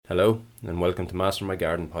Hello, and welcome to Master My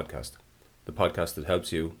Garden podcast, the podcast that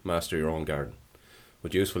helps you master your own garden,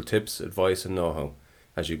 with useful tips, advice, and know how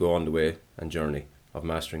as you go on the way and journey of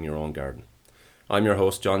mastering your own garden. I'm your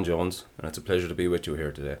host, John Jones, and it's a pleasure to be with you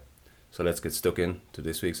here today. So let's get stuck in to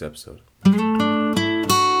this week's episode.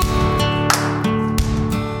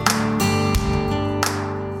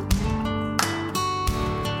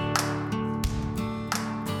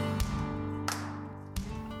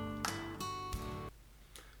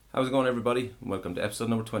 How's it going, everybody? Welcome to episode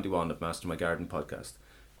number 21 of Master My Garden podcast.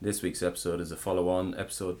 This week's episode is a follow-on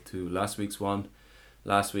episode to last week's one.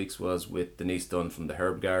 Last week's was with Denise Dunn from the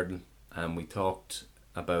Herb Garden, and we talked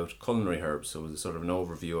about culinary herbs, so it was a sort of an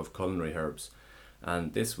overview of culinary herbs.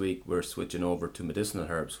 And this week we're switching over to medicinal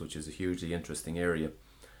herbs, which is a hugely interesting area.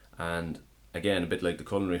 And again, a bit like the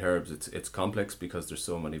culinary herbs, it's complex because there's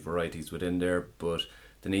so many varieties within there, but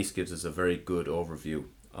Denise gives us a very good overview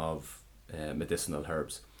of medicinal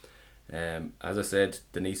herbs. As I said,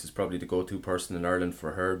 Denise is probably the go-to person in Ireland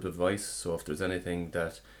for herb advice, so if there's anything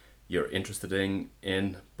that you're interested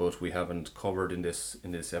in but we haven't covered in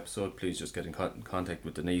this episode, please just get in contact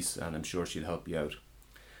with Denise and I'm sure she'll help you out.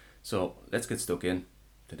 So let's get stuck in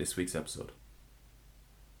to this week's episode.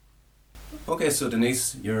 Okay, so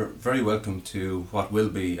Denise, you're very welcome to what will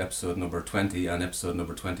be episode number 20 and episode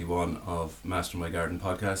number 21 of Master My Garden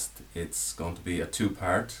podcast. It's going to be a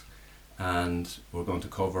two-part, and we're going to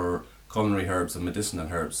cover culinary herbs and medicinal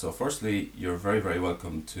herbs. So firstly, you're very, very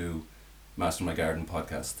welcome to Master My Garden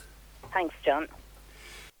podcast. Thanks, John.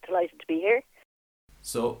 Delighted to be here.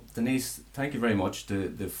 So Denise, thank you very much. The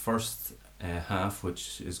first half,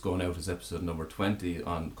 which is going out as episode number 20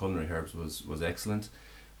 on culinary herbs, was excellent.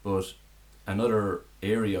 But another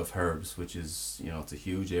area of herbs, which is, it's a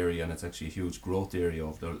huge area, and it's actually a huge growth area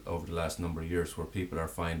over the last number of years, where people are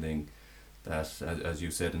finding that, as you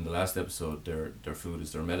said in the last episode, their food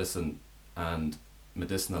is their medicine, and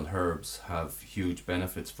medicinal herbs have huge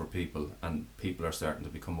benefits for people, and people are starting to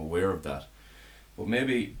become aware of that. But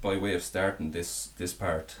maybe by way of starting this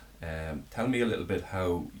part, tell me a little bit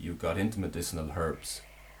how you got into medicinal herbs.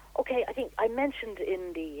 Okay, I think I mentioned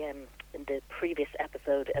in the previous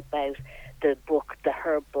episode about the book, the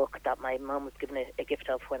herb book that my mum was given a gift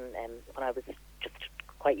of when I was just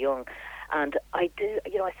quite young. And I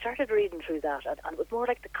started reading through that, and it was more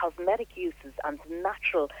like the cosmetic uses and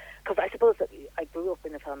natural, because I suppose that I grew up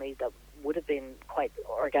in a family that would have been quite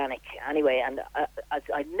organic anyway, and as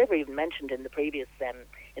I never even mentioned in the previous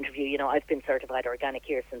interview, I've been certified organic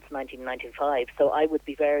here since 1995, so I would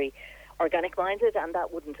be very organic minded, and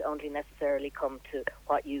that wouldn't only necessarily come to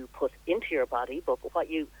what you put into your body, but what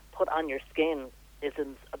you put on your skin is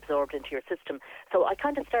absorbed into your system. So I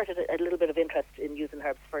kind of started a little bit of interest in using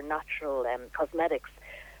herbs for natural cosmetics.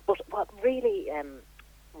 But what really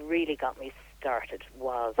got me started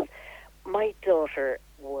was my daughter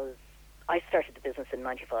I started the business in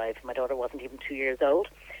 95. My daughter wasn't even 2 years old.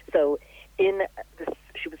 So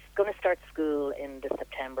she was going to start school in the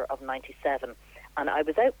September of 97. And I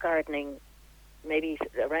was out gardening maybe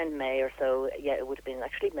around May or so. Yeah, it would have been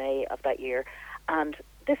actually May of that year. And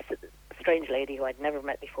this strange lady who I'd never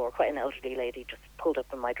met before, quite an elderly lady, just pulled up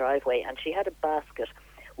in my driveway, and she had a basket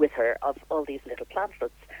with her of all these little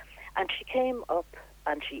plantlets. And she came up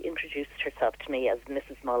and she introduced herself to me as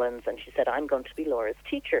Mrs. Mullins, and she said, "I'm going to be Laura's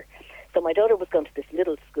teacher." So my daughter was going to this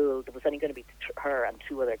little school. There was only going to be her and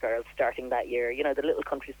two other girls starting that year, the little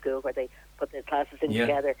country school where they put the classes in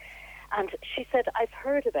together. And she said, "I've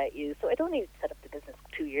heard about you." So I'd only set up the business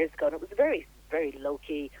 2 years ago, and it was very, very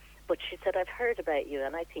low-key. But she said, "I've heard about you,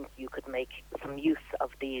 and I think you could make some use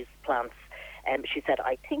of these plants." And she said,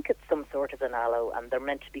 "I think it's some sort of an aloe, and they're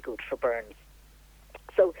meant to be good for burns."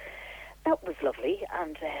 So that was lovely,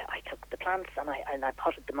 and I took the plants and I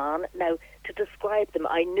potted them on. Now, to describe them,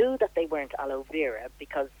 I knew that they weren't aloe vera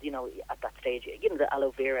because, at that stage, the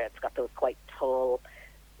aloe vera, it's got those quite tall,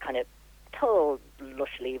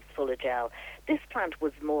 lush leaves full of gel. This plant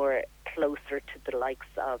was more closer to the likes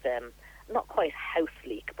of not quite house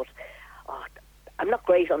leek, but I'm not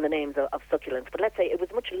great on the names of succulents, but let's say it was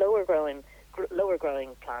much lower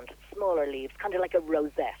growing plant, smaller leaves, kind of like a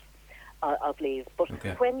rosette of leaves. But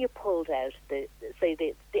when you pulled out the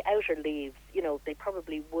outer leaves, they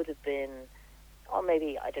probably would have been,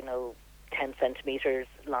 maybe, I don't know, 10 centimetres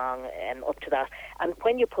long and up to that. And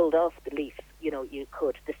when you pulled off the leaf,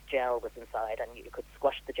 this gel was inside and you could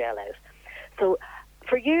squash the gel out. So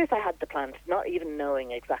for years I had the plant, not even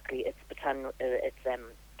knowing exactly its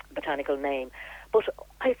botanical name. But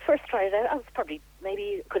I first tried it out. I was probably, maybe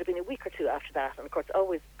it could have been a week or two after that. And of course,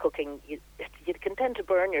 always cooking, you can tend to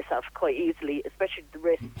burn yourself quite easily, especially the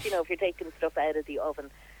wrist, if you're taking stuff out of the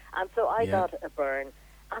oven. And so I got a burn.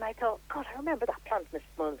 And I thought, God, I remember that plant Mrs.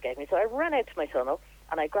 Mullins gave me. So I ran out to my tunnel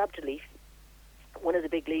and I grabbed a leaf, one of the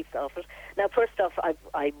big leaves off it. Now, first off,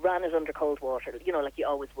 I ran it under cold water, you know, like you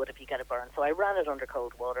always would if you get a burn. So I ran it under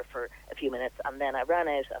cold water for a few minutes, and then I ran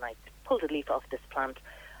out and I pulled a leaf off this plant,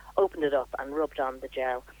 opened it up and rubbed on the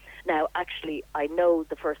gel. Now, actually, I know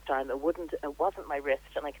the first time it wasn't my wrist,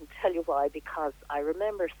 and I can tell you why, because I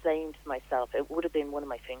remember saying to myself, it would have been one of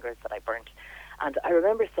my fingers that I burnt, and I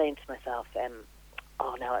remember saying to myself,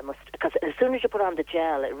 oh, now I must, because as soon as you put on the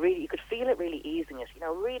gel, you could feel it really easing it, you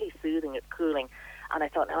know, really soothing it, cooling. And I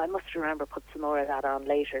thought, now I must remember put some more of that on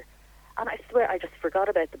later. And I swear I just forgot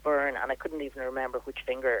about the burn, and I couldn't even remember which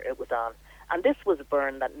finger it was on. And this was a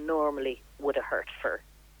burn that normally would have hurt for,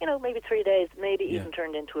 you know, maybe 3 days, maybe even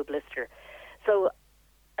turned into a blister. So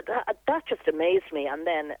that just amazed me. And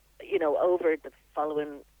then, you know, over the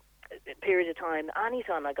following period of time,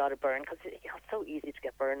 anytime I got a burn, because it's so easy to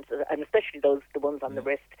get burns, and especially the ones on the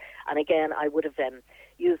wrist. And again, I would have run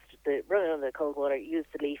it under the cold water, used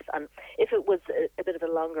the leaf, and if it was a bit of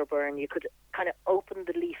a longer burn, you could kind of open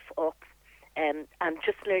the leaf up and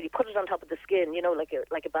just nearly put it on top of the skin, you know, like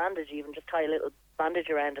a bandage, even just tie a little bandage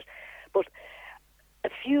around it. But a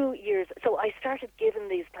few years, so I started giving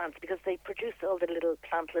these plants because they produce all the little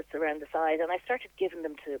plantlets around the side, and I started giving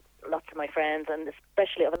them to lots of my friends, and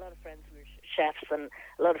especially I have a lot of friends who are chefs and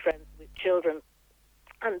a lot of friends with children,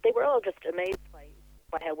 and they were all just amazed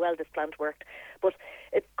by how well this plant worked. But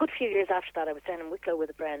a good few years after that, I was down in Wicklow with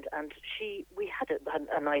a friend, and we had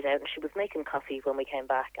a night out, and she was making coffee when we came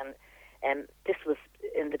back, and this was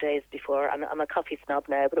in the days before. I'm a coffee snob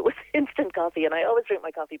now, but it was instant coffee, and I always drink my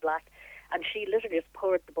coffee black. And she literally just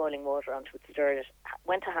poured the boiling water onto it, stirred it,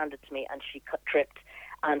 went to hand it to me, and she tripped,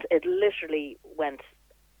 and it literally went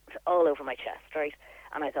all over my chest, right?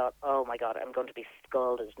 And I thought, oh my God, I'm going to be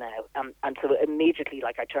scalded now. And so immediately,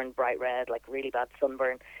 like, I turned bright red, like really bad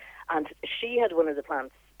sunburn. And she had one of the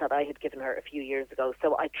plants that I had given her a few years ago.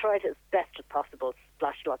 So I tried as best as possible,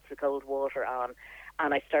 splashed lots of cold water on,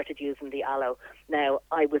 and I started using the aloe. Now,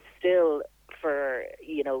 I was still, for,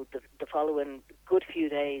 you know, the following good few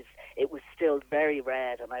days, it was still very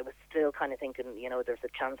red, and I was still kind of thinking, you know, there's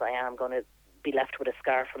a chance I am going to be left with a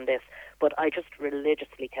scar from this. But I just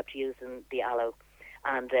religiously kept using the aloe,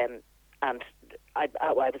 and I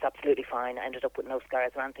was absolutely fine. I ended up with no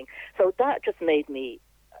scars or anything. So that just made me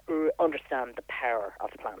understand the power of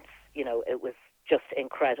plants. You know, it was just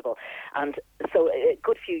incredible. And so a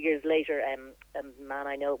good few years later, a man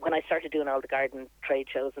I know, when I started doing all the garden trade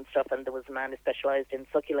shows and stuff, and there was a man who specialised in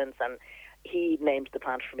succulents, and he named the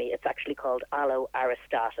plant for me. It's actually called Aloe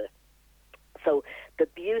aristata. So the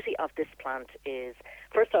beauty of this plant is,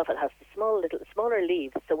 first off, it has the smaller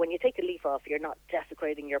leaves. So when you take a leaf off, you're not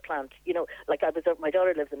desecrating your plant. You know, like my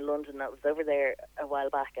daughter lives in London. I was over there a while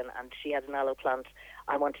back, and she had an aloe plant.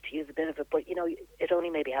 I wanted to use a bit of it, but, you know, it only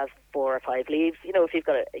maybe has 4 or 5 leaves. You know, if you've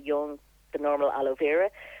got the normal aloe vera.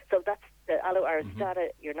 So that's the aloe aristata.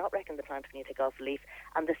 You're not wrecking the plant when you take off the leaf.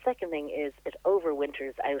 And the second thing is it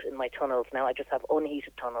overwinters out in my tunnels. Now, I just have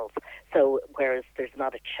unheated tunnels. So whereas there's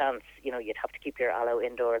not a chance, you know, you'd have to keep your aloe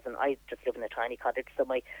indoors. And I just live in a tiny cottage, so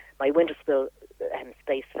my window spill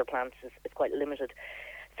space for plants is quite limited.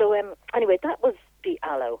 So anyway, that was the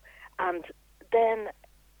aloe. And then,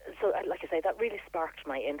 so like I say, that really sparked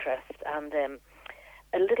my interest. And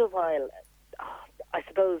a little while, I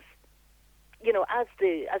suppose, you know, as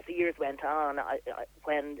the years went on,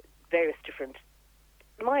 when various different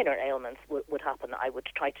minor ailments would happen, I would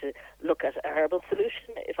try to look at a herbal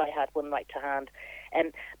solution if I had one right to hand.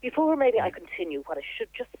 And before maybe I continue, what I should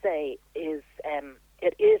just say is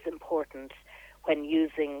it is important when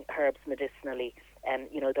using herbs medicinally.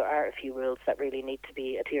 You know, there are a few rules that really need to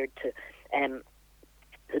be adhered to.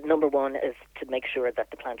 Number one is to make sure that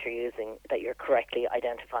the plant you're using, that you're correctly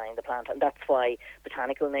identifying the plant. And that's why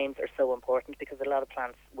botanical names are so important, because a lot of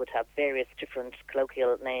plants would have various different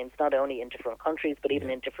colloquial names, not only in different countries, but even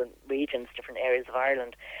in different regions, different areas of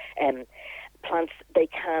Ireland. Plants, they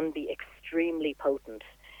can be extremely potent,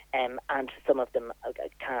 and some of them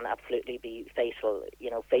can absolutely be fatal, you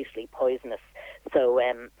know, fatally poisonous. So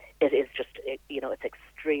it is just, you know, it's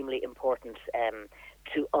extremely important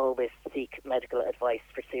to always seek medical advice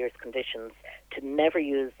for serious conditions, to never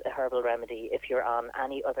use a herbal remedy if you're on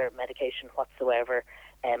any other medication whatsoever,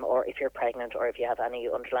 or if you're pregnant, or if you have any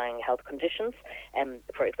underlying health conditions.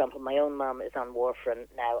 For example, my own mum is on warfarin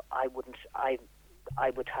now. I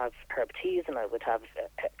would have herb teas, and I would have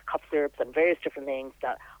cough syrups and various different things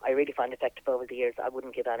that I really find effective over the years. I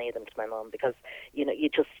wouldn't give any of them to my mum, because, you know, you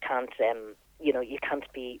just can't, you know, you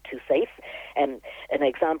can't be too safe. An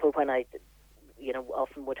example, when I, you know,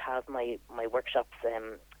 often would have my workshops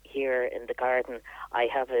here in the garden, I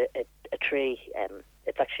have a tree.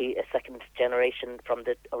 It's actually a second generation from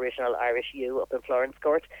the original Irish yew up in Florence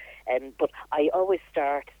Court. But I always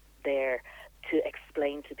start there to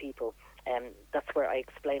explain to people. That's where I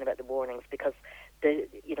explain about the warnings, because the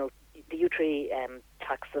yew tree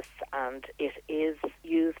taxus, and it is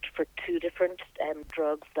used for two different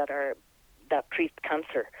drugs that treat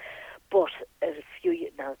cancer. But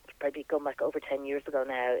now, probably going back over 10 years ago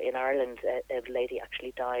now, in Ireland, a lady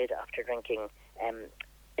actually died after drinking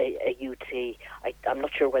a yew tea. I'm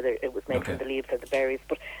not sure whether it was made from the leaves or the berries,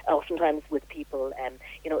 but oftentimes with people,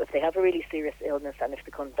 if they have a really serious illness and if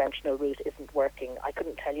the conventional route isn't working, I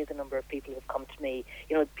couldn't tell you the number of people who've come to me.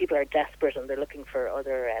 People are desperate and they're looking for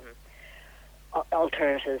other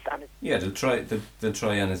alternatives. And they'll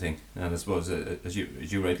try anything. And I suppose, as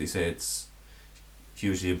you rightly say, it's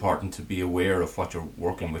hugely important to be aware of what you're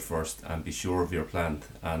working with first and be sure of your plant,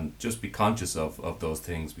 and just be conscious of those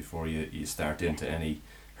things before you start into any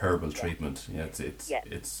herbal treatment. It's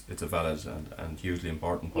a valid and hugely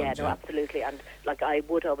important point. Absolutely. And I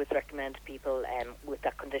would always recommend people with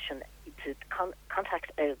that condition to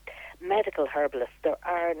contact a medical herbalist. There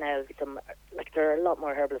are now there are a lot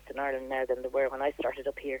more herbalists in Ireland now than there were when I started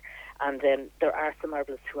up here, and there are some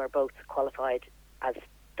herbalists who are both qualified as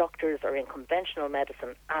doctors or in conventional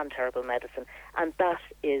medicine and herbal medicine, and that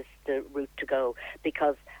is the route to go,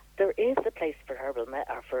 because there is a place for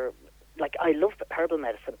I love herbal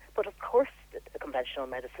medicine, but of course the conventional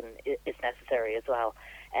medicine is necessary as well.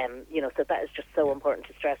 So that is just so important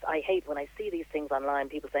to stress. I hate when I see these things online,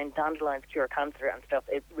 people saying dandelions cure cancer and stuff.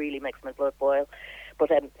 It really makes my blood boil. But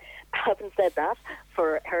having said that,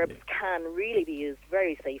 herbs can really be used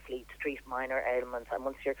very safely to treat minor ailments, and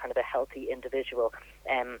once you're kind of a healthy individual,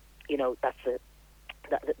 that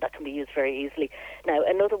can be used very easily. Now,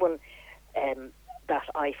 another one that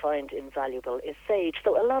I find invaluable is sage.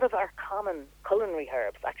 So a lot of our common culinary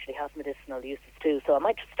herbs actually have medicinal uses too. So I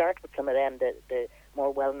might just start with some of them, the more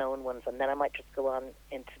well-known ones, and then I might just go on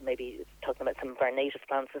into maybe talking about some of our native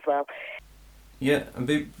plants as well. Yeah, and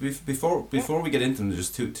before we get into them,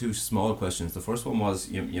 just two small questions. The first one was,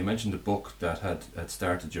 you mentioned a book that had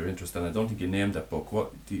started your interest, and I don't think you named that book.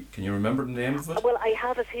 Can you remember the name of it? Well, I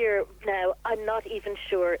have it here now. I'm not even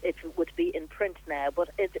sure if it would be in print now, but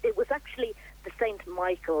it was actually the St.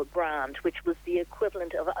 Michael brand, which was the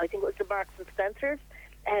equivalent of, I think it was the Marks and Spencer's,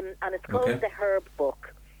 and it's called The Herb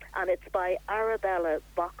Book, and it's by Arabella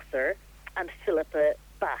Boxer and Philippa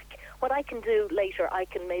Back. What I can do later, I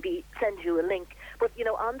can maybe send you a link. But,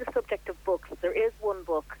 on the subject of books, there is one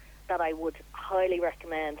book that I would highly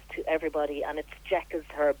recommend to everybody, and it's Jekka's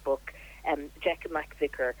Herb Book. Jekka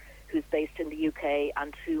McVicker, who's based in the UK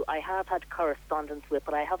and who I have had correspondence with,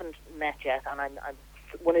 but I haven't met yet. And I'm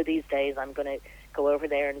one of these days I'm going to go over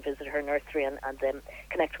there and visit her nursery and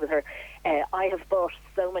connect with her. I have bought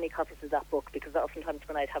so many copies of that book, because oftentimes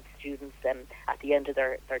when I'd have students at the end of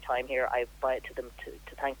their time here, I buy it to them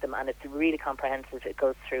to thank them, and it's really comprehensive. It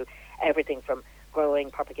goes through everything from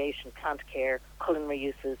growing, propagation, plant care, culinary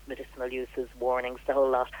uses, medicinal uses, warnings, the whole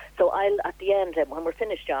lot. So I'll, at the end, when we're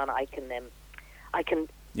finished, John, I can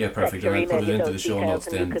yeah, perfect. And I'll put it into the show notes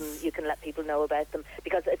then. You can let people know about them,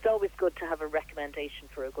 because it's always good to have a recommendation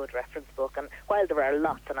for a good reference book. And while there are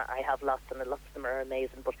lots, and I have lots, and lots of them are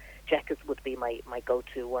amazing, but Jekka's would be my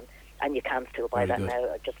go-to one. And you can still buy that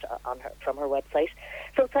now just from her website.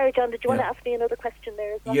 So, sorry, John, did you want to ask me another question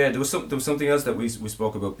there as well? Yeah, there was something else that we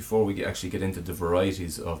spoke about before we actually get into the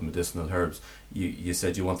varieties of medicinal herbs. You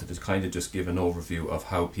said you wanted to kind of just give an overview of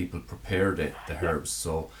how people prepare the herbs.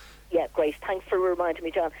 So. Yeah, great. Thanks for reminding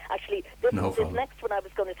me, John. Actually, this next one I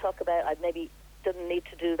was going to talk about, I maybe didn't need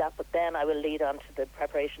to do that, but then I will lead on to the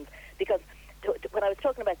preparations, because when I was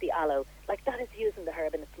talking about the aloe, that is using the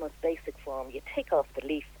herb in its most basic form. You take off the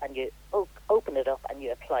leaf and you open it up and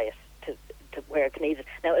you apply it to where it's needed.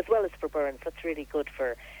 Now, as well as for burns, that's really good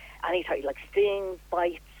for any type, like stings,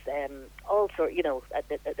 bites, all sorts,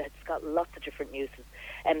 it's got lots of different uses.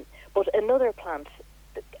 But another plant,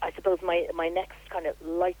 I suppose my next kind of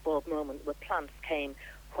light bulb moment with plants came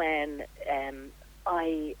when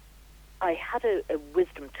I had a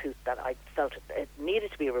wisdom tooth that I felt it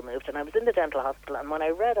needed to be removed, and I was in the dental hospital, and when I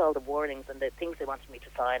read all the warnings and the things they wanted me to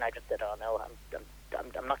sign, I just said, oh no,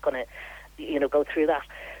 I'm not going to go through that.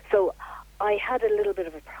 So I had a little bit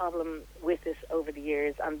of a problem with it over the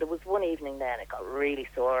years, and there was one evening then it got really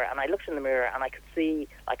sore, and I looked in the mirror and I could see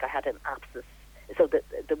I had an abscess. So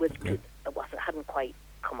the wisdom tooth hadn't quite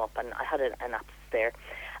come up, and I had an abscess there,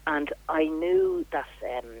 and I knew that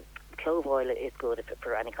clove oil is good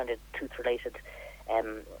for any kind of tooth-related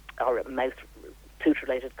or mouth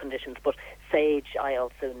tooth-related conditions, but sage I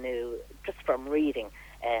also knew just from reading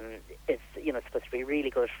It's supposed to be really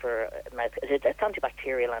good for mouth. It's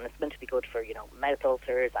antibacterial, and it's meant to be good for mouth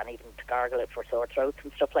ulcers and even to gargle it for sore throats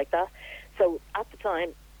and stuff like that. So at the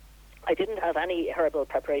time, I didn't have any herbal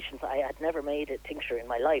preparations. I had never made a tincture in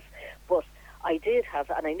my life, but I did have,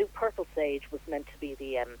 and I knew purple sage was meant to be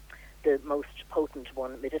the most potent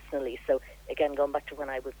one medicinally. So again, going back to when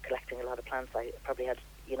I was collecting a lot of plants, I probably had,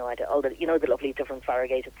 I had all the, the lovely different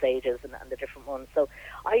variegated sages and the different ones. So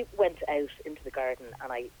I went out into the garden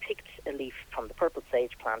and I picked a leaf from the purple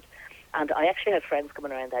sage plant. And I actually had friends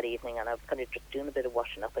coming around that evening, and I was kind of just doing a bit of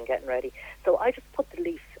washing up and getting ready. So I just put the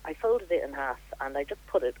leaf, I folded it in half, and I just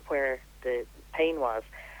put it where the pain was.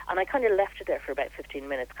 And I kind of left it there for about 15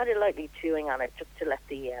 minutes, kind of lightly chewing on it, just to let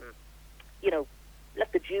the,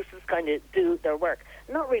 let the juices kind of do their work.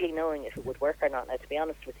 Not really knowing if it would work or not, now, to be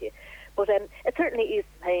honest with you. But it certainly eased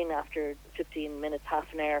the pain after 15 minutes,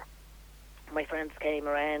 half an hour. My friends came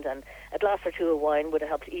around, and a glass or two of wine would have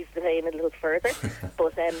helped ease the pain a little further.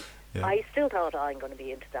 But yeah. I still thought, I'm going to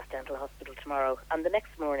be into that dental hospital tomorrow. And the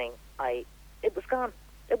next morning, it was gone.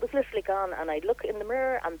 It was literally gone. And I'd look in the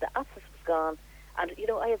mirror, and the abscess was gone. And,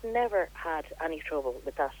 I have never had any trouble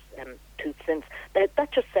with that tooth since.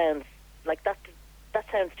 That just sounds like that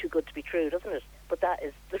sounds too good to be true, doesn't it? But that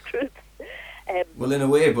is the truth. Well, in a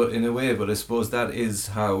way, but I suppose that is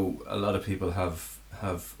how a lot of people have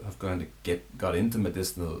got into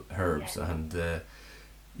medicinal herbs. Yeah.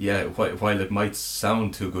 And while it might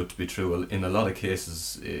sound too good to be true, in a lot of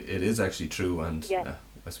cases it is actually true, and yeah.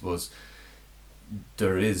 I suppose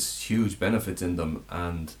there is huge benefits in them,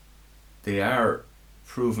 and they are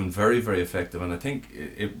proven very, very effective. And I think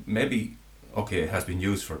it maybe, it has been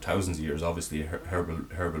used for thousands of years, obviously,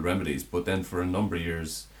 herbal remedies, but then for a number of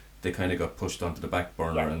years they kind of got pushed onto the back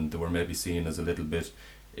burner, yeah. and they were maybe seen as a little bit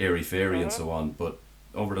airy-fairy and so on. But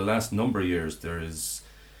over the last number of years, there is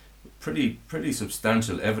pretty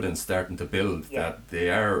substantial evidence starting to build that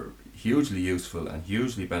they are hugely useful and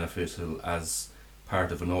hugely beneficial as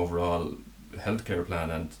part of an overall healthcare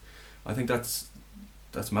plan. And I think that's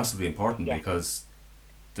massively important, because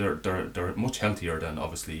they're much healthier than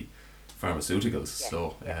obviously pharmaceuticals. Yeah.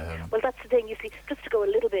 So well, that's the thing. You see, just to go a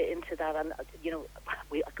little bit into that, and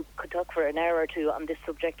we could talk for an hour or two on this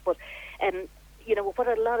subject, but what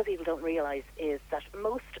a lot of people don't realise is that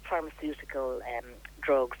most pharmaceutical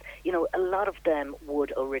drugs, a lot of them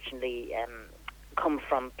would originally come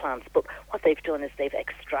from plants, but what they've done is they've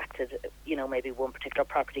extracted, maybe one particular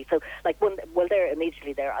property. So, like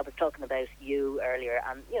immediately there, I was talking about you earlier,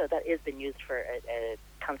 and that has been used for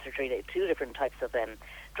cancer treatment, 2 different types of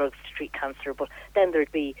drugs to treat cancer. But then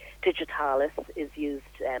there'd be digitalis is used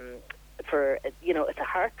for it's a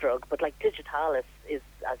heart drug, but like digitalis is,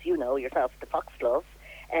 as you know yourself, the foxglove,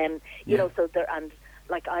 so there. And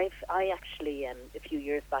like I actually a few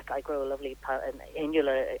years back, I grew a lovely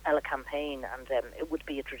Inula elecampane, and it would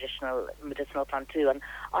be a traditional medicinal plant too. And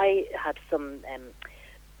I had some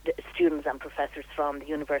students and professors from the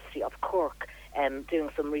University of Cork doing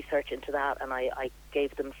some research into that, and I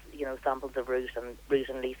gave them samples of root and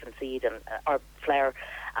leaf and seed and or flower,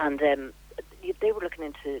 and they were looking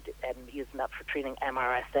into using that for treating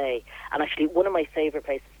MRSA. And actually, one of my favourite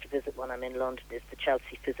places to visit when I'm in London is the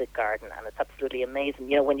Chelsea Physic Garden, and it's absolutely amazing.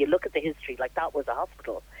 When you look at the history, like that was a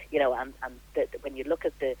hospital, and when you look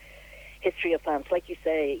at the history of plants, like you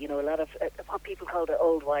say, a lot of what people call the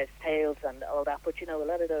old wives' tales and all that, but a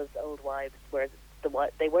lot of those old wives were the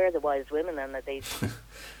wise women, and that they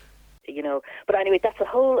but anyway, that's a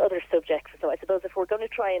whole other subject. So I suppose if we're going to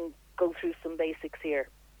try and go through some basics here,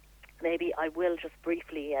 maybe I will just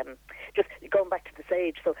briefly, just going back to the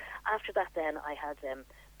sage. So after that, then I had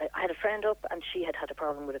a friend up, and she had a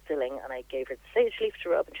problem with a filling, and I gave her the sage leaf to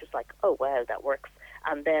rub, and she was like, "Oh wow, that works."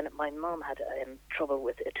 And then my mum had trouble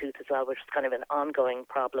with a tooth as well, which was kind of an ongoing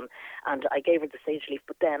problem, and I gave her the sage leaf,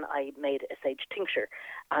 but then I made a sage tincture,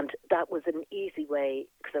 and that was an easy way.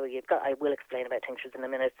 So I will explain about tinctures in a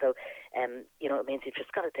minute. So, it means you've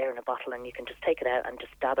just got it there in a bottle, and you can just take it out and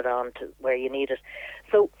just dab it on to where you need it.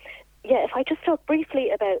 So, yeah, if I just talk briefly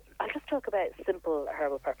I'll just talk about simple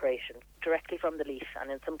herbal preparation directly from the leaf, and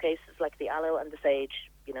in some cases, like the aloe and the sage,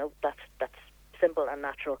 that's simple and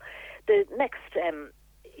natural. The next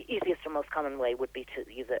easiest or most common way would be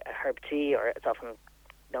to use a herb tea, or it's often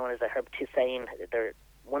known as a herb tisane. They're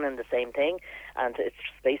one and the same thing, and it's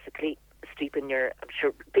just basically steeping I'm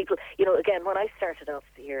sure people, again, when I started off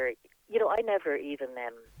here, I never even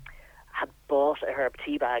had bought a herb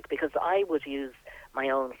tea bag, because I would use my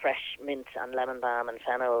own fresh mint and lemon balm and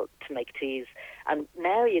fennel to make teas. And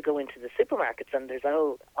now you go into the supermarkets and there's a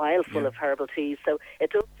whole aisle full of herbal teas. So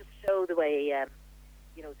it does just show the way,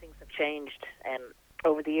 things have changed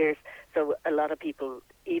over the years. So a lot of people,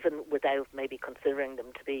 even without maybe considering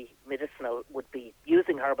them to be medicinal, would be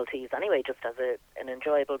using herbal teas anyway, just as an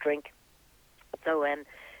enjoyable drink. So,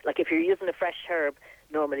 like if you're using a fresh herb,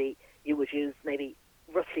 normally you would use maybe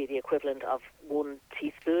roughly the equivalent of 1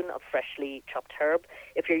 teaspoon of freshly chopped herb.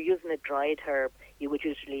 If you're using a dried herb, you would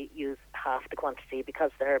usually use half the quantity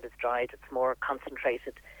because the herb is dried. It's more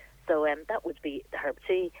concentrated. So that would be the herb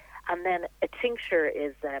tea. And then a tincture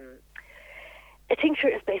is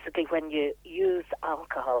basically when you use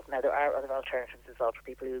alcohol. Now, there are other alternatives as well for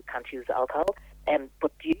people who can't use alcohol,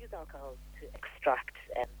 but you use alcohol to extract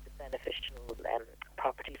the beneficial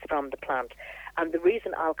properties from the plant. And the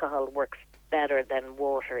reason alcohol works better than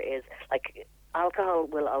water is, like, alcohol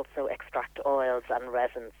will also extract oils and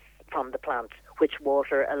resins from the plant, which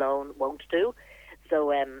water alone won't do.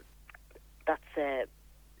 So that's...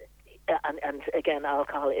 And again,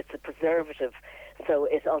 alcohol, it's a preservative, so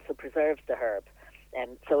it also preserves the herb.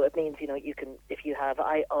 So it means, you can, if you have,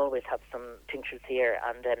 I always have some tinctures here,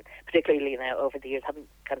 and particularly now over the years,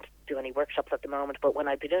 can't do any workshops at the moment, but when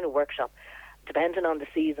I'd be doing a workshop, depending on the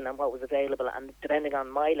season and what was available, and depending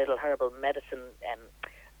on my little herbal medicine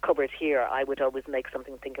cupboard here, I would always make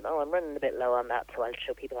something thinking, I'm running a bit low on that, so I'll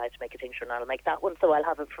show people how to make a tincture, and I'll make that one, so I'll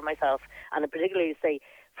have it for myself. And particularly, say,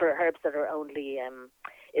 for herbs that are only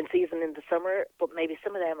in season in the summer, but maybe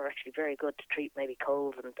some of them are actually very good to treat maybe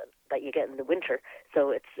colds and that you get in the winter.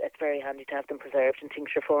 So it's very handy to have them preserved in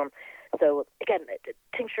tincture form. So again,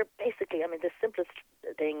 tincture, basically, I mean, the simplest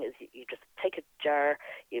thing is you just take a jar,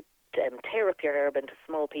 you tear up your herb into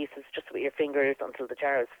small pieces just with your fingers until the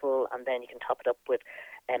jar is full, and then you can top it up with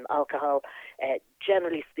alcohol.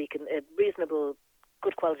 Generally speaking, a reasonable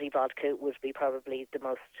good quality vodka would be probably the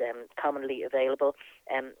most commonly available.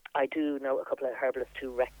 I do know a couple of herbalists who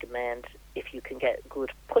recommend if you can get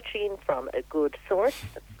good poaching from a good source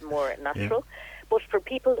that's more natural. Yeah. But for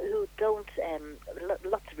people who don't,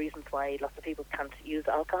 lots of reasons why lots of people can't use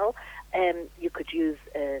alcohol, you could use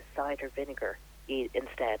cider vinegar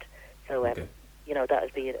instead. So, okay. That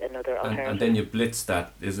would be another alternative. And then you blitz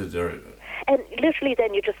that, is it? Or? And literally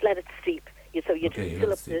then you just let it steep. So you okay, just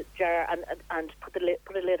fill up the jar and put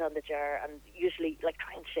a lid on the jar, and usually try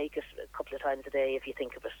and shake it a couple of times a day if you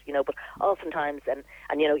think of it, but oftentimes, and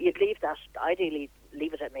you'd leave that, ideally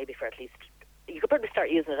leave it at maybe for at least, you could probably start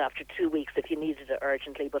using it after 2 weeks if you needed it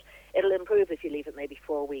urgently, but it'll improve if you leave it maybe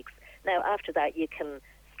 4 weeks. Now after that you can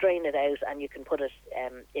strain it out and you can put it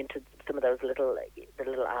into some of those the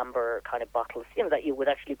little amber kind of bottles, that you would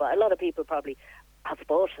actually buy. A lot of people probably have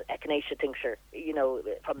bought echinacea tincture,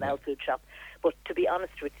 from the health food shop. But to be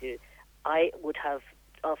honest with you, I would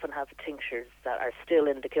often have tinctures that are still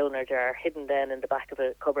in the Kilner jar, hidden then in the back of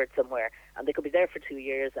a cupboard somewhere, and they could be there for 2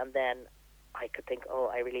 years, and then I could think,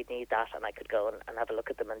 I really need that, and I could go and have a look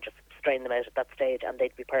at them and just strain them out at that stage, and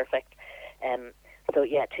they'd be perfect. So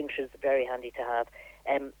yeah, tinctures are very handy to have.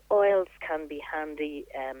 Oils can be handy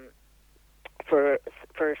for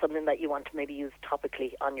something that you want to maybe use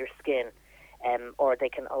topically on your skin. Or they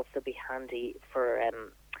can also be handy for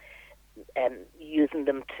using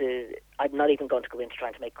them to. I'm not even going to go into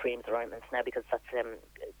trying to make creams or ointments now, because that's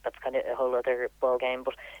kind of a whole other ball game.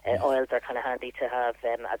 But oils are kind of handy to have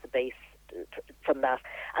as a base from that.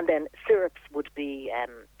 And then syrups would be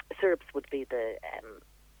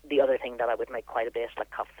the other thing that I would make quite a bit,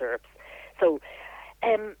 like cough syrups. So,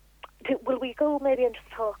 will we go maybe and just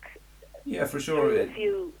talk? Yeah, for sure. A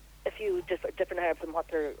few different herbs and what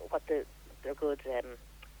they're good.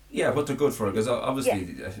 What they're good for, because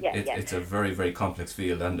obviously it's a very, very complex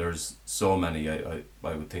field, and there's so many. I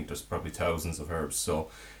would think there's probably thousands of herbs. So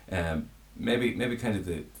maybe kind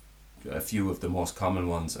of a few of the most common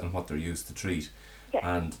ones and what they're used to treat.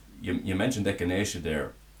 Yeah. And you mentioned echinacea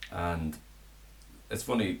there, and it's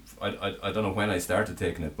funny. I don't know when I started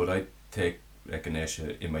taking it, but I take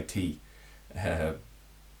echinacea in my tea,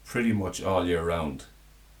 pretty much all year round.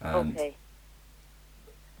 And okay.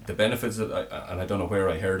 The benefits and I don't know where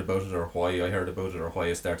I heard about it or why I heard about it or why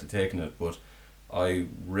I started taking it, but I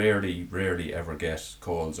rarely ever get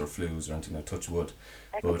colds or flus or anything. I touch wood.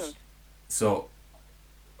 Excellent. But so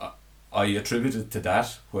I attribute it to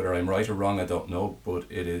that. Whether I'm right or wrong, I don't know, but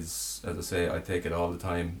it is, as I say, I take it all the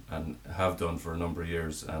time and have done for a number of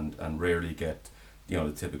years, and rarely get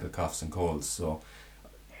the typical coughs and colds. So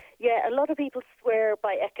yeah, a lot of people swear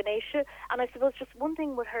by echinacea, and I suppose just one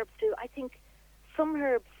thing with herbs too, I think some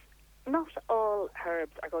herbs, not all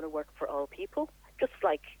herbs are going to work for all people, just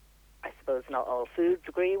like I suppose not all foods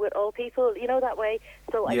agree with all people, that way.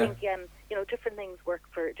 So I think, different things work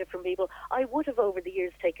for different people. I would have over the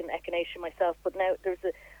years taken echinacea myself, but now there's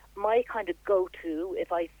my kind of go-to,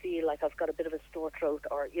 if I feel like I've got a bit of a sore throat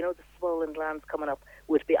or, the swollen glands coming up,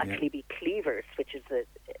 would be actually be cleavers, which is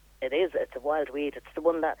it's a wild weed. It's the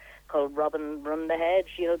one that called Robin Run the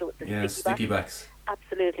Hedge, the sticky backs.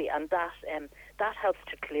 Absolutely, and that helps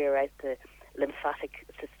to clear out the lymphatic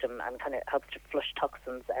system and kind of helps to flush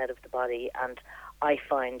toxins out of the body. And I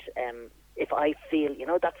find if I feel,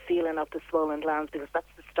 that feeling of the swollen glands, because that's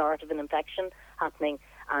the start of an infection happening,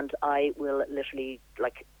 and I will literally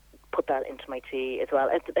put that into my tea as well.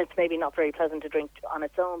 It's maybe not very pleasant to drink on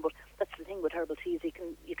its own, but that's the thing with herbal teas. You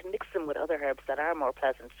can mix them with other herbs that are more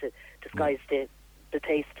pleasant to disguise the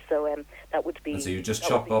taste. So that would be. And so you just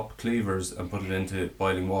chop up cleavers and put it into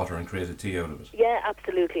boiling water and create a tea out of it. Yeah,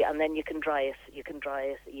 absolutely. And then you can dry it. You can dry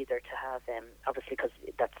it either to have obviously, because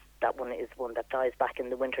that one is one that dies back in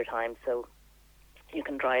the winter time. So you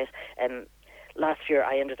can dry it. Last year,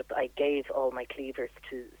 I gave all my cleavers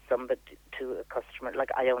to a customer.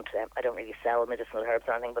 I don't really sell medicinal herbs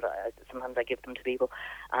or anything, but sometimes I give them to people.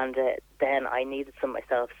 And then I needed some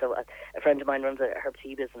myself. So a friend of mine runs a herb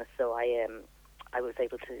tea business, so I was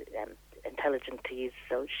able to Intelligent Teas.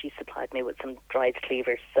 So she supplied me with some dried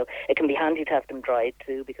cleavers. So it can be handy to have them dried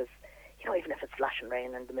too, because even if it's flashing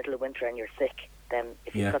rain in the middle of winter and you're sick, then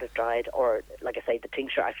if you've got it dried, or like I say, the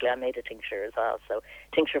tincture. Actually, I made a tincture as well. So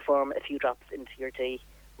tincture form, a few drops into your tea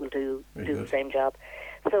will do the same job.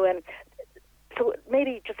 So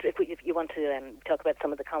maybe just if you want to talk about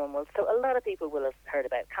some of the common ones. So a lot of people will have heard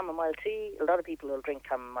about chamomile tea. A lot of people will drink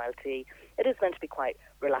chamomile tea. It is meant to be quite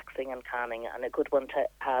relaxing and calming, and a good one to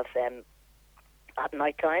have at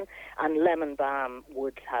night time. And lemon balm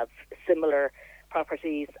would have similar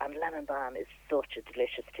properties, and lemon balm is such a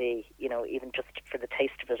delicious tea, even just for the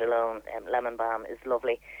taste of it alone. Lemon balm is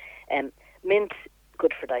lovely. Mint,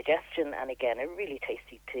 good for digestion, and again, a really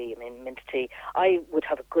tasty tea. I mean, mint tea, I would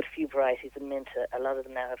have a good few varieties of mint. A lot of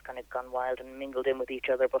them now have kind of gone wild and mingled in with each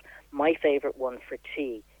other, but my favourite one for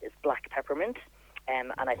tea is black peppermint,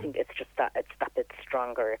 and I think it's that bit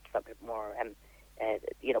stronger, it's that bit more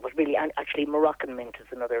but really, and actually Moroccan mint is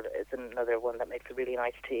another one that makes a really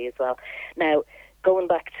nice tea as well. Now, going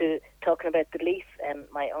back to talking about the leaf,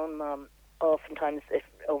 my own mum, oftentimes, if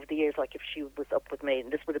over the years, if she was up with me,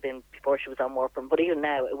 and this would have been before she was on warfarin, but even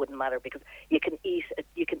now it wouldn't matter, because you can eat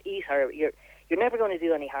herb. You're never going to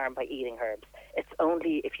do any harm by eating herbs. It's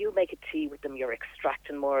only if you make a tea with them, you're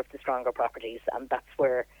extracting more of the stronger properties, and that's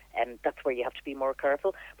where you have to be more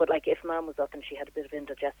careful. But if Mum was up and she had a bit of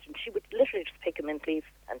indigestion, she would literally just pick a mint leaf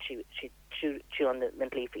and she'd chew on the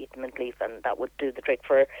mint leaf, eat the mint leaf, and that would do the trick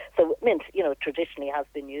for her. So mint, traditionally has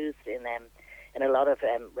been used in a lot of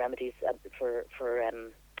remedies for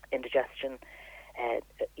indigestion,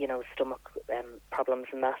 stomach problems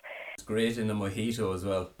and that. It's great in a mojito as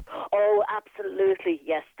well. Oh, absolutely,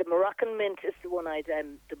 yes. The Moroccan mint is the one I'd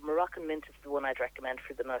recommend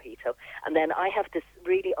for the mojito. And then I have this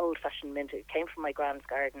really old-fashioned mint. It came from my grand's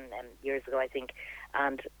garden years ago, I think,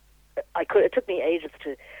 and it took me ages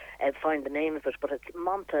to find the name of it, but it's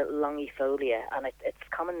Monta longifolia, and its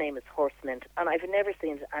common name is horse mint, and I've never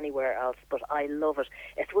seen it anywhere else, but I love it.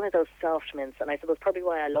 It's one of those soft mints, and I suppose probably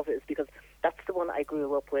why I love it is because that's the one I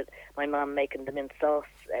grew up with, my mum making the mint sauce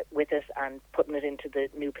with it and putting it into the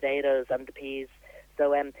new potatoes and the peas.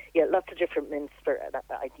 So, lots of different mints for that.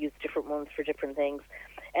 I'd use different ones for different things.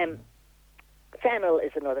 Fennel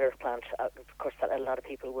is another plant, of course, that a lot of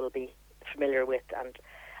people will be familiar with, and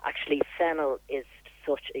actually fennel is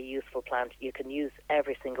such a useful plant. You can use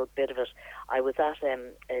every single bit of it. I was at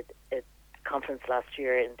a conference last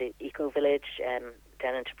year in the Eco Village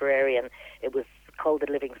down in Tipperary, and it was called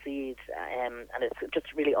The Living Seeds, and it's just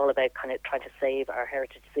really all about kind of trying to save our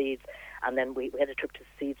heritage seeds. And then we had a trip to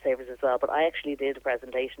Seed Savers as well, but I actually did a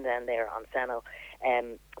presentation down there on fennel,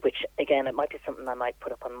 which again, it might be something I might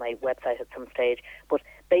put up on my website at some stage, but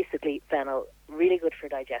basically fennel, really good for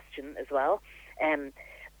digestion as well.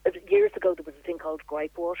 Years ago, there was a thing called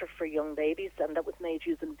gripe water for young babies, and that was made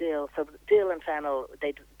using dill. So dill and fennel,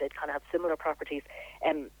 they'd kind of have similar properties.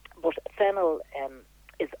 But fennel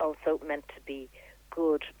is also meant to be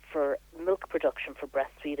good for milk production for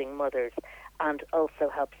breastfeeding mothers, and also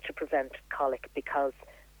helps to prevent colic, because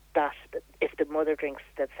that if the mother drinks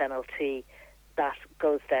the fennel tea, that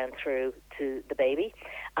goes down through to the baby.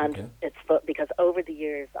 And it's because over the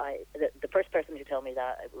years, the first person who told me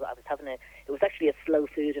that, I was having it was actually a slow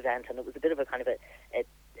food event, and it was a bit of a kind of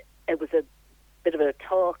it was a bit of a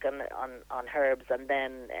talk on herbs, and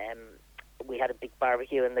then we had a big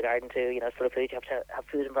barbecue in the garden too. Slow food, you have to have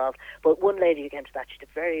food involved. But one lady who came to that, she had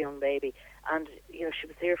a very young baby, and she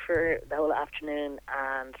was here for the whole afternoon,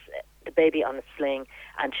 and the the baby on a sling,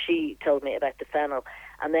 and she told me about the fennel.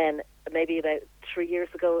 And then maybe about 3 years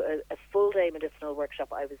ago, a full-day medicinal workshop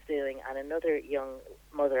I was doing, and another young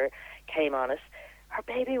mother came on it. Her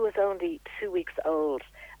baby was only 2 weeks old,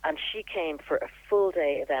 and she came for a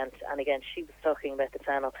full-day event, and again, she was talking about the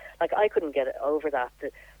fennel. Like, I couldn't get over that.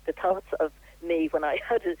 The thoughts of me when I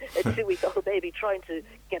had a 2-week-old baby trying to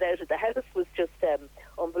get out of the house was just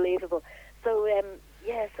unbelievable. So,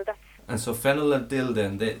 so that's... And so fennel and dill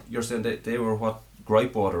then, you're saying they were what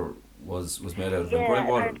gripe water was made out of. Yeah,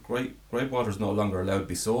 Gripe water is no longer allowed to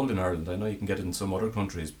be sold in Ireland. I know you can get it in some other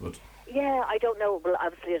countries, but... Yeah, I don't know. Well,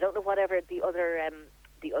 obviously, I don't know whatever the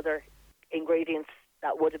other ingredients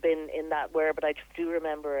that would have been in that were, but I just do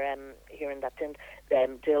remember hearing that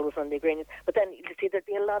dill was one of the ingredients. But then you see there'd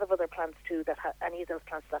be a lot of other plants too that any of those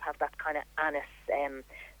plants that have that kind of anise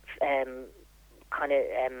kind of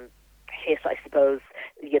hit, I suppose.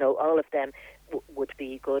 You know, all of them would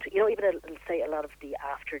be good. You know, even say a lot of the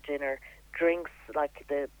after dinner drinks like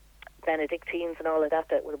the Benedictines and all of that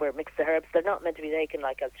were mixed of herbs. They're not meant to be taken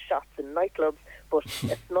like as shots in nightclubs, but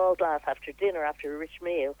a small glass after dinner, after a rich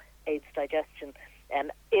meal, aids digestion.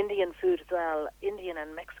 Indian food as well, Indian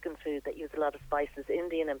and Mexican food that use a lot of spices,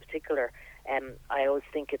 Indian in particular, I always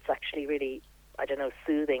think it's actually really, I don't know,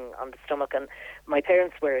 soothing on the stomach. And my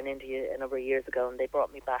parents were in India a number of years ago, and they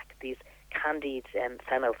brought me back these candied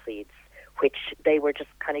fennel seeds, which they were just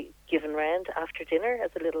kind of given round after dinner as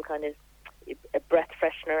a little kind of a breath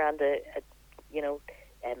freshener and a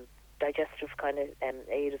digestive kind of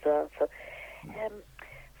aid as well. So,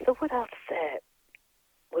 so what else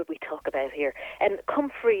will we talk about here?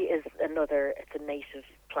 Comfrey is another. It's a native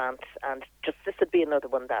plant, and just this would be another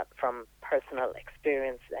one that, from personal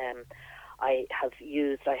experience, I have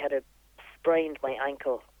used. I had sprained my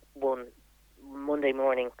ankle one Monday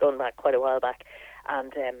morning, going back quite a while back,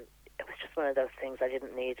 and it was just one of those things I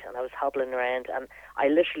didn't need, and I was hobbling around, and I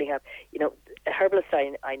literally have, a herbalist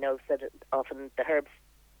I know said often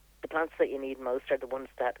the plants that you need most are the ones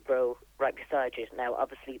that grow right beside you. Now,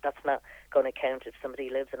 obviously, that's not going to count if somebody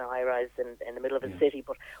lives in a high-rise in the middle of a city,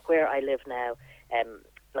 but where I live now,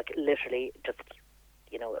 like literally just,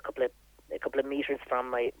 a couple of meters from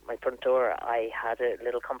my front door, I had a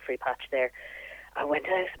little comfrey patch there. I went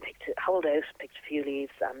out and picked a few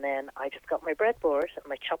leaves, and then I just got my breadboard and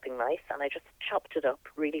my chopping knife, and I just chopped it up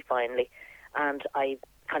really finely, and I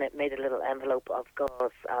kind of made a little envelope of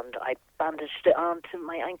gauze, and I bandaged it onto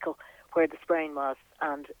my ankle where the sprain was,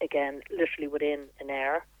 and again, literally within an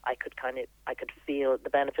hour, I could feel the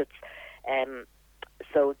benefits.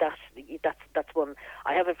 So that's one.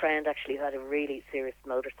 I have a friend actually who had a really serious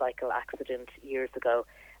motorcycle accident years ago,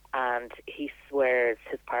 and he swears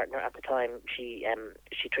his partner at the time, she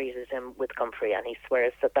treated him with comfrey, and he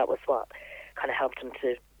swears that was what kind of helped him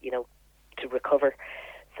to recover.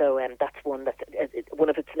 So that's one one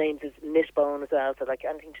of its names is knit bone as well. So like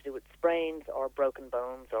anything to do with sprains or broken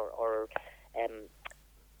bones or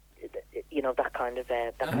that kind of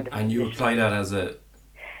And you apply that as a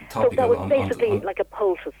topical. So that was basically like a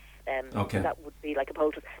poultice. Okay. That would be like a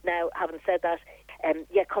poultice. Now, having said that,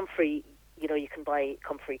 comfrey. You can buy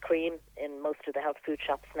comfrey cream in most of the health food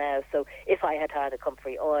shops now. So if I had had a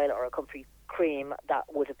comfrey oil or a comfrey cream, that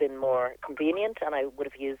would have been more convenient, and I would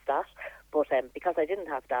have used that. But because I didn't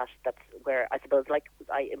have that, that's where I suppose, like,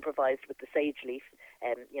 I improvised with the sage leaf.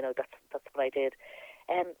 That's what I did.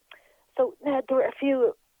 So now there were a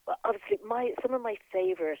few. Obviously, some of my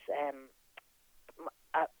favourite.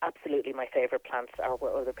 Absolutely, my favourite plants are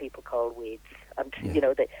what other people call weeds, and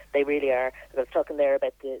they really are. I was talking there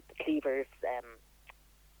about the cleavers.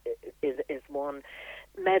 Is one.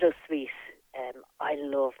 Meadowsweet. I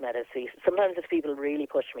love meadowsweet. Sometimes if people really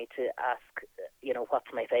push me to ask,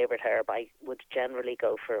 what's my favourite herb, I would generally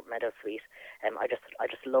go for meadowsweet. I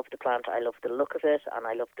just love the plant. I love the look of it, and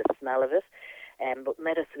I love the smell of it. But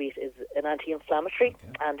meadowsweet is an anti-inflammatory,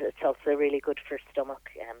 and it's also really good for stomach.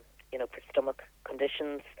 For stomach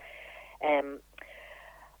conditions.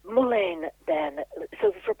 Mullein, then.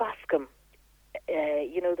 So for Verbascum,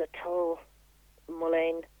 the tall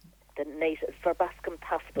mullein, the native Verbascum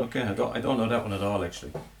taspus. Okay, I don't know that one at all,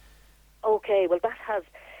 actually. Okay, well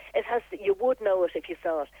it has. You would know it if you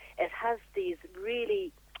saw it. It has these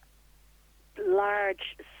really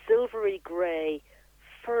large, silvery grey,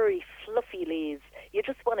 furry, fluffy leaves. You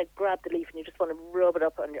just want to grab the leaf and you just want to rub it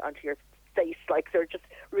up onto your face, like they're just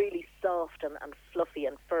really soft and fluffy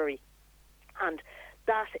and furry. And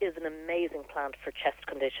that is an amazing plant for chest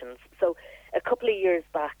conditions. So a couple of years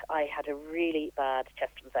back, I had a really bad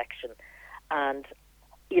chest infection. And,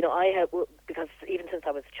 because even since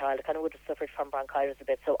I was a child, I kind of would have suffered from bronchitis a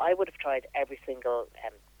bit. So I would have tried every single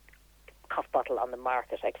cough bottle on the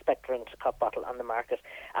market, expectorant cough bottle on the market.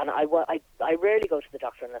 And I rarely go to the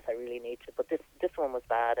doctor unless I really need to, but this one was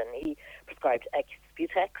bad, and he prescribed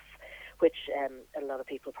Exbutex, which a lot of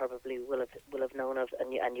people probably will have known of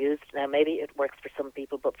and used. Now, maybe it works for some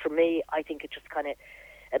people, but for me, I think it just kind of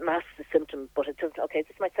it masks the symptom, but it doesn't. Okay,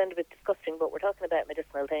 this might sound a bit disgusting, but we're talking about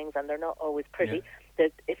medicinal things, and they're not always pretty. Yeah.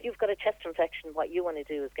 That if you've got a chest infection, what you want to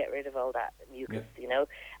do is get rid of all that mucus, you know,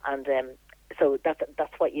 and so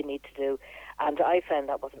that's what you need to do. And I found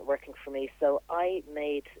that wasn't working for me, so I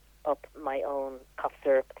made up my own cough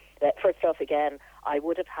syrup. First off, again, I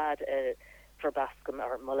would have had a verbascum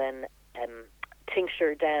or mullein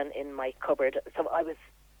tincture down in my cupboard. So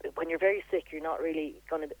when you're very sick, you're not really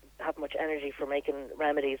going to have much energy for making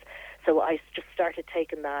remedies. So I just started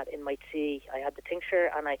taking that in my tea. I had the tincture,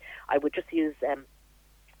 and I would just use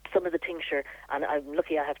some of the tincture. And I'm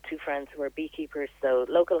lucky I have two friends who are beekeepers, so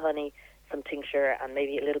local honey, some tincture, and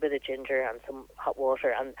maybe a little bit of ginger and some hot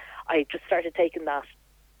water. And I just started taking that,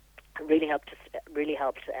 and really helped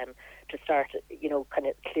to start, you know, kind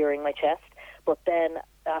of clearing my chest. But then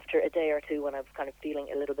after a day or two, when I was kind of feeling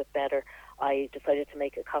a little bit better, I decided to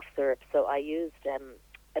make a cough syrup. So I used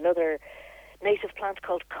another native plant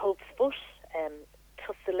called colt's foot,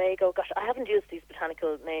 Tussilago. Gosh, I haven't used these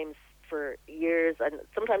botanical names for years, and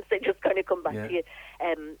sometimes they just kind of come back to you.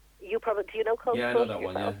 You probably, do you know colt's foot? Yeah, I know that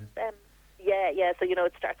yourself? One, yeah. Yeah. So, you know,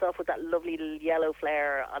 it starts off with that lovely little yellow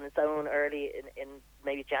flare on its own early in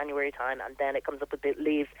maybe January time, and then it comes up with the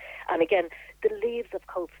leaves. And again, the leaves of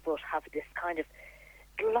colt's foot have this kind of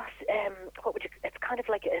gloss. It's kind of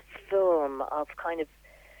like a film of kind of,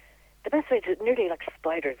 the best way to, nearly like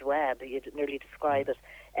spider's web, you'd nearly describe it.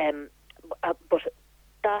 But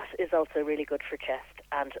that is also really good for chest.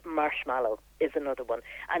 And marshmallow is another one.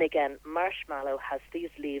 And again, marshmallow has these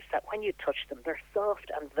leaves that when you touch them, they're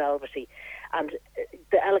soft and velvety. And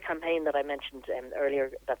the elecampane that I mentioned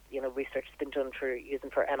earlier, that, you know, research has been done for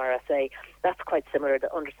using for MRSA, that's quite similar.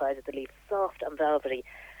 The underside of the leaf, soft and velvety.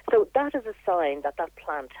 So that is a sign that that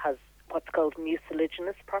plant has what's called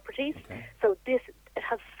mucilaginous properties. Okay. So it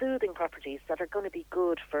has soothing properties that are going to be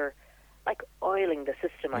good for, like, oiling the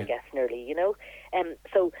system, I guess, nearly, you know.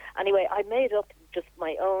 So anyway, I made up just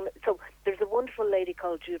my own. So there's a wonderful lady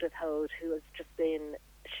called Judith Hode who has just been,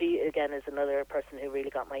 she again is another person who really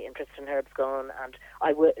got my interest in herbs going, and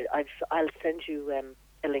I'll send you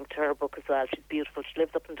a link to her book as well. She's beautiful. She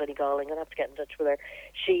lives up in Donegal. I'm going to have to get in touch with her.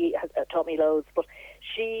 She has taught me loads, but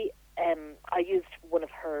I used one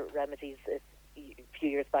of her remedies a few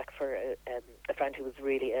years back for a friend who was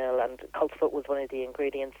really ill, and colt's foot was one of the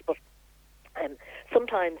ingredients. But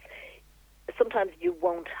sometimes you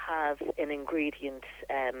won't have an ingredient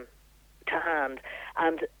to hand,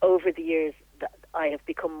 and over the years I have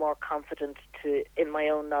become more confident in my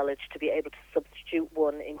own knowledge to be able to substitute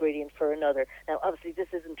one ingredient for another. Now, obviously, this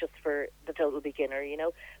isn't just for the total beginner, you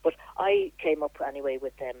know, but I came up anyway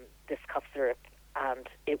with this cough syrup, and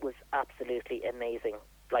it was absolutely amazing.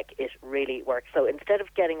 Like, it really worked. So instead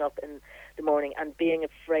of getting up in the morning and being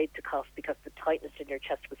afraid to cough because the tightness in your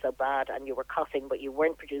chest was so bad and you were coughing but you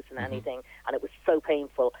weren't producing anything and it was so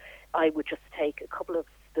painful, I would just take a couple of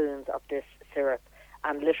spoons of this syrup,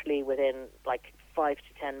 and literally within like 5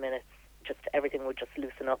 to 10 minutes, just everything would just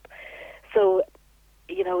loosen up. So,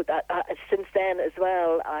 you know, that since then as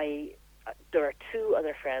well, there are two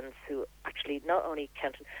other friends who actually, not only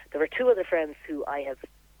Kenton, there are two other friends who I have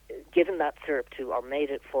given that syrup to or made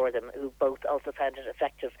it for them, who both also found it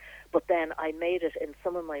effective. But then I made it in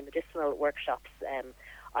some of my medicinal workshops.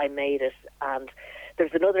 I made it, and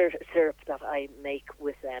there's another syrup that I make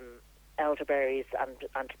with elderberries and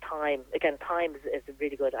thyme. Again, thyme is a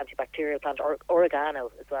really good antibacterial plant, or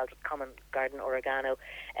oregano as well, just common garden oregano.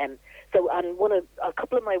 So on a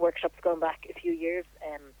couple of my workshops going back a few years,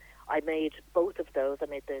 I made both of those. I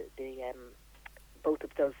made the both of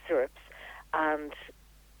those syrups, and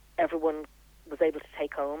everyone was able to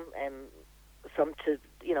take home some to,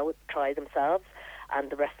 you know, try themselves,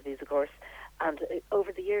 and the recipes, of course. And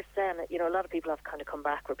over the years then, you know, a lot of people have kind of come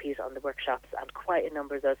back, repeat on the workshops, and quite a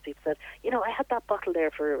number of those people said, you know, I had that bottle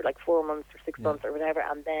there for like 4 months or 6 months or whatever,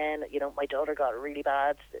 and then, you know, my daughter got a really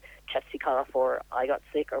bad chesty cough, or I got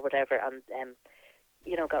sick or whatever, and,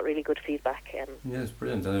 you know, got really good feedback. Yeah, it's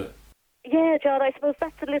brilliant. Yeah, John, I suppose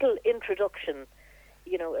that's a little introduction.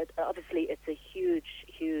 You know, obviously it's a huge,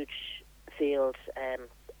 huge field,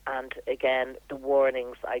 and again, the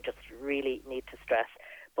warnings I just really need to stress.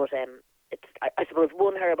 But I suppose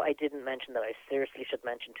one herb I didn't mention that I seriously should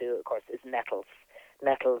mention too, of course, is nettles.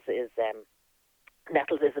 Nettles is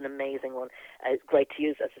an amazing one. It's great to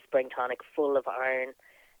use as a spring tonic, full of iron.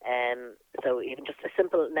 So even just a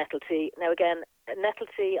simple nettle tea. Now again, nettle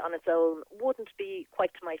tea on its own wouldn't be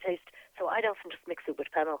quite to my taste, so I'd often just mix it with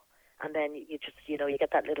fennel, and then you just, you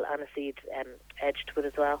get that little aniseed edge to it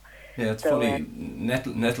as well. Yeah, it's funny.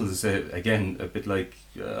 Nettles, again, a bit like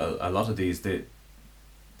a lot of these.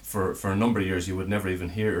 For a number of years, you would never even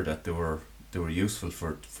hear that they were useful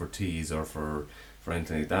for teas or for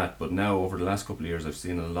anything like that. But now, over the last couple of years, I've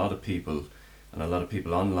seen a lot of people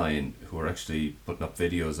online who are actually putting up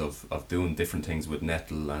videos of doing different things with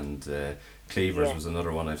nettle, and cleavers was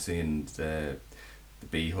another one I've seen. The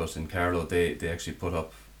Bee Hut in Carlow, they actually put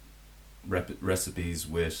up recipes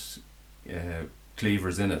with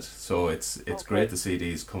cleavers in it. So it's great to see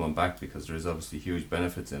these coming back, because there's obviously huge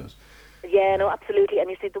benefits in it. Yeah, no, absolutely.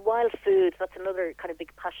 And you see, the wild foods, that's another kind of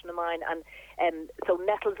big passion of mine. And so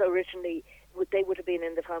nettles originally, they would have been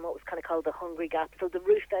in the time what was kind of called the hungry gap. So the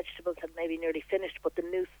root vegetables had maybe nearly finished, but the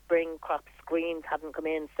new spring crops, greens, hadn't come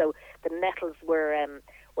in. So the nettles were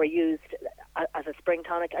used as a spring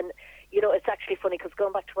tonic. And, it's actually funny, because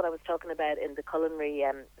going back to what I was talking about in the culinary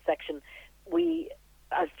section, we,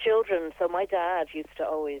 as children, so my dad used to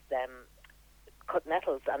always cut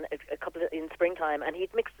nettles and a couple in springtime, and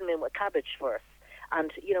he'd mix them in with cabbage for us.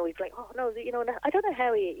 And, he'd be like, oh, no, I don't know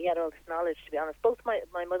how he had all this knowledge, to be honest. Both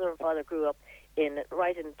my mother and father grew up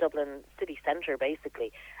right in Dublin city centre,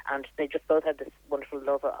 basically, and they just both had this wonderful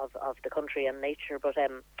love of the country and nature. But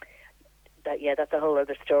that's a whole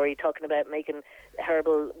other story, talking about making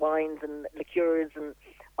herbal wines and liqueurs and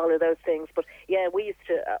all of those things. But, yeah, we used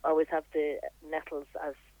to always have the nettles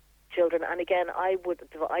as children. And again, I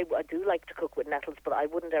do like to cook with nettles, but I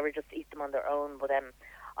wouldn't ever just eat them on their own. But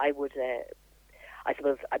I would... I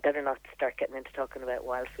suppose I better not start getting into talking about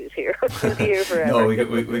wild food here. Here forever. No,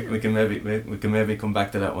 we can maybe come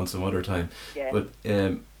back to that one some other time. Yeah. But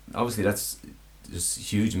obviously there's a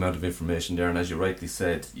huge amount of information there, and as you rightly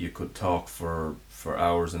said, you could talk for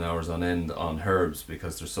hours and hours on end on herbs,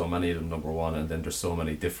 because there's so many of them, number one, and then there's so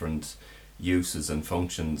many different uses and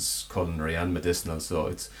functions, culinary and medicinal.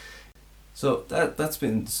 So that's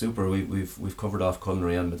been super. We've covered off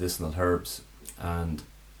culinary and medicinal herbs, and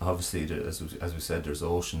obviously, as we said, there's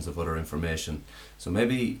oceans of other information. So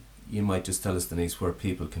maybe you might just tell us, Denise, where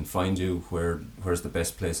people can find you, where's the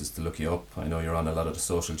best places to look you up. I know you're on a lot of the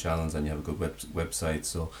social channels and you have a good website,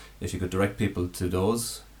 so if you could direct people to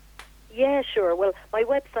those. Yeah, sure. Well, my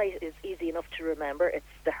website is easy enough to remember. It's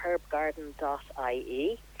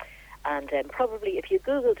theherbgarden.ie, and probably if you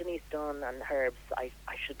Google Denise Dunn and herbs, I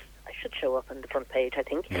should show up on the front page, I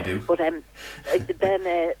think. You do. But then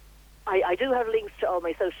I do have links to all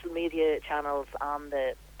my social media channels on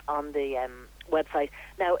the website.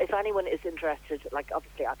 Now, if anyone is interested, like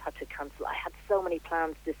obviously I've had to cancel. I had so many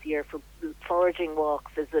plans this year for foraging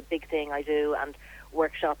walks is a big thing I do, and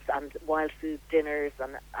workshops and wild food dinners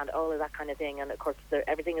and all of that kind of thing. And of course,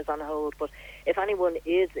 everything is on hold. But if anyone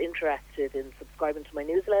is interested in subscribing to my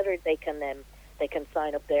newsletter, they can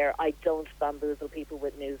sign up there. I don't bamboozle people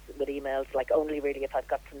with emails, like only really if I've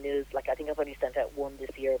got some news. Like I think I've only sent out one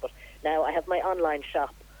this year, but now I have my online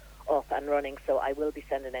shop up and running, so I will be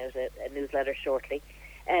sending out a newsletter shortly.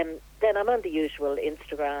 Then I'm on the usual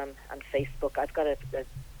Instagram and Facebook. I've got a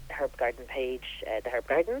Herb Garden page, the Herb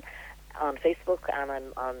Garden, on Facebook, and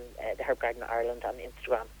I'm on the Herb Garden Ireland on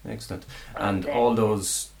Instagram. Excellent. And all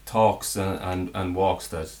those talks and walks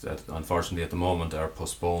that unfortunately at the moment are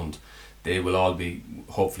postponed, they will all be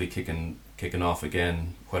hopefully kicking off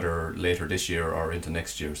again, whether later this year or into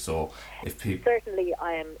next year. So if people... Certainly,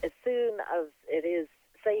 I am, as soon as it is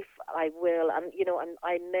safe, I will, and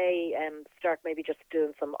I may start maybe just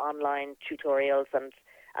doing some online tutorials and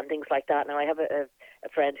things like that. Now I have a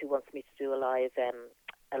friend who wants me to do a live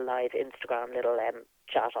Instagram little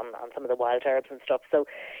chat on some of the wild herbs and stuff. So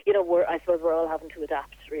I suppose we're all having to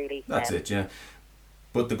adapt, really. That's it, yeah.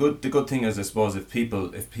 But the good thing is, I suppose, if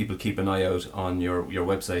people keep an eye out on your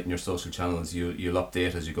website and your social channels, you'll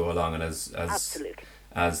update as you go along, and as absolutely,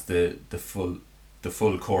 as the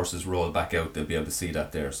full courses roll back out, they'll be able to see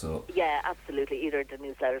that there. So yeah, absolutely. Either the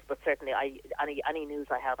newsletters, but certainly any news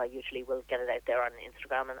I have, I usually will get it out there on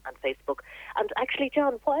Instagram and Facebook. And actually,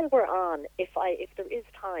 John, while we're on, if there is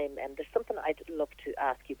time, and there's something I'd love to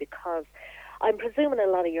ask you, because I'm presuming a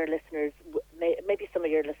lot of your listeners, maybe some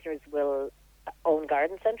of your listeners will own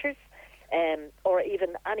garden centres, or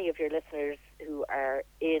even any of your listeners who are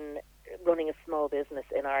running a small business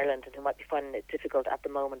in Ireland and who might be finding it difficult at the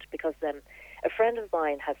moment, because a friend of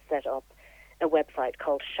mine has set up a website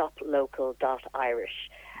called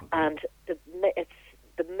shoplocal.irish, and the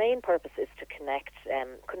main purpose is to connect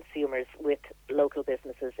consumers with local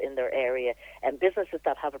businesses in their area, and businesses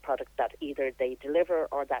that have a product that either they deliver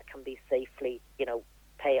or that can be safely,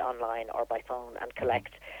 pay online or by phone and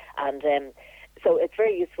collect. And So it's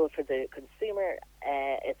very useful for the consumer.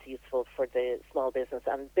 It's useful for the small business,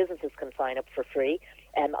 and businesses can sign up for free.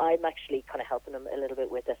 I'm actually kind of helping them a little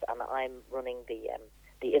bit with it, and I'm running the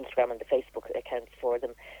Instagram and the Facebook accounts for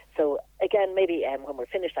them. So again, maybe when we're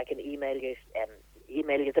finished, I can email you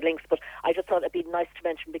the links. But I just thought it'd be nice to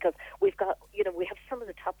mention, because we've got, we have some of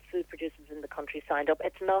the top food producers in the country signed up.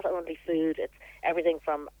 It's not only food; it's everything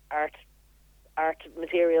from art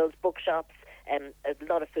materials, bookshops, a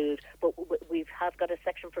lot of food. But we have got a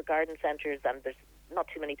section for garden centres, and there's not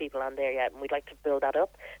too many people on there yet, and we'd like to build that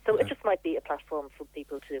up. So it just might be a platform for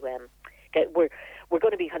people to get. We're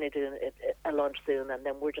going to be kind of doing a launch soon, and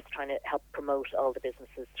then we're just trying to help promote all the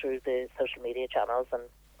businesses through the social media channels and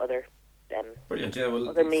other brilliant. Yeah, well,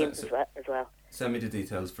 other means as well. Send me the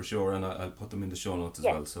details for sure, and I'll put them in the show notes as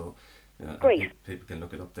well. So. Great. People can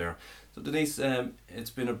look it up there. So Denise,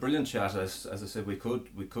 it's been a brilliant chat. As I said, we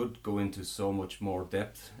could go into so much more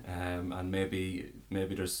depth, and maybe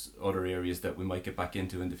there's other areas that we might get back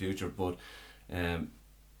into in the future. But there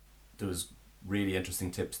was really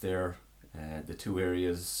interesting tips there. The two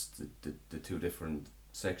areas, the two different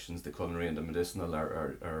sections, the culinary and the medicinal,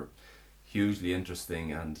 are hugely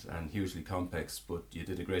interesting and hugely complex. But you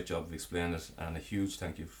did a great job of explaining it, and a huge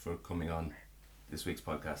thank you for coming on this week's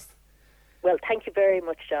podcast. Well, thank you very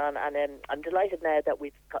much, John, and I'm delighted now that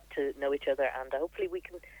we've got to know each other, and hopefully we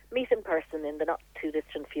can meet in person in the not too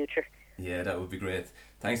distant future. Yeah, that would be great.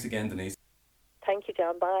 Thanks again, Denise. Thank you,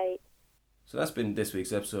 John. Bye. So that's been this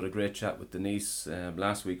week's episode. A great chat with Denise.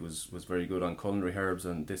 Last week was very good on culinary herbs,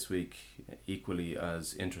 and this week equally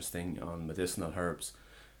as interesting on medicinal herbs.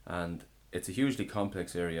 And it's a hugely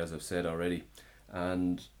complex area, as I've said already,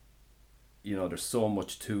 and there's so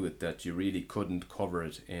much to it that you really couldn't cover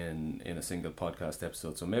it in a single podcast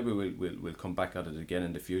episode. So maybe we'll come back at it again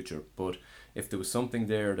in the future. But if there was something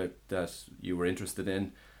there that you were interested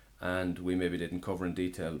in and we maybe didn't cover in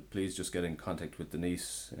detail, please just get in contact with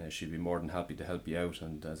Denise. She'd be more than happy to help you out.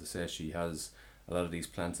 And as I say, she has a lot of these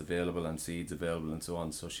plants available and seeds available and so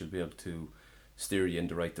on. So she'll be able to steer you in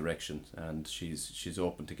the right direction. And she's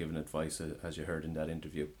open to giving advice, as you heard in that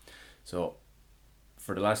interview. So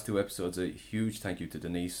for the last two episodes, a huge thank you to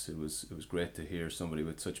Denise. It was great to hear somebody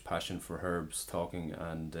with such passion for herbs talking,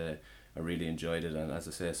 and I really enjoyed it. And as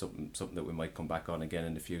I say, something that we might come back on again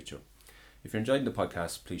in the future. If you're enjoying the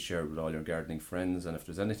podcast, please share it with all your gardening friends. And if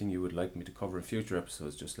there's anything you would like me to cover in future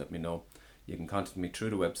episodes, just let me know. You can contact me through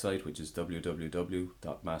the website, which is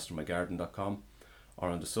www.mastermygarden.com, or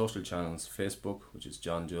on the social channels, Facebook, which is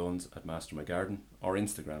John Jones at Master My Garden, or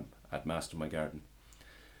Instagram at Master My Garden.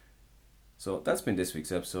 So that's been this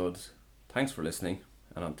week's episode. Thanks for listening,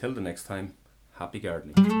 and until the next time, happy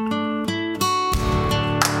gardening.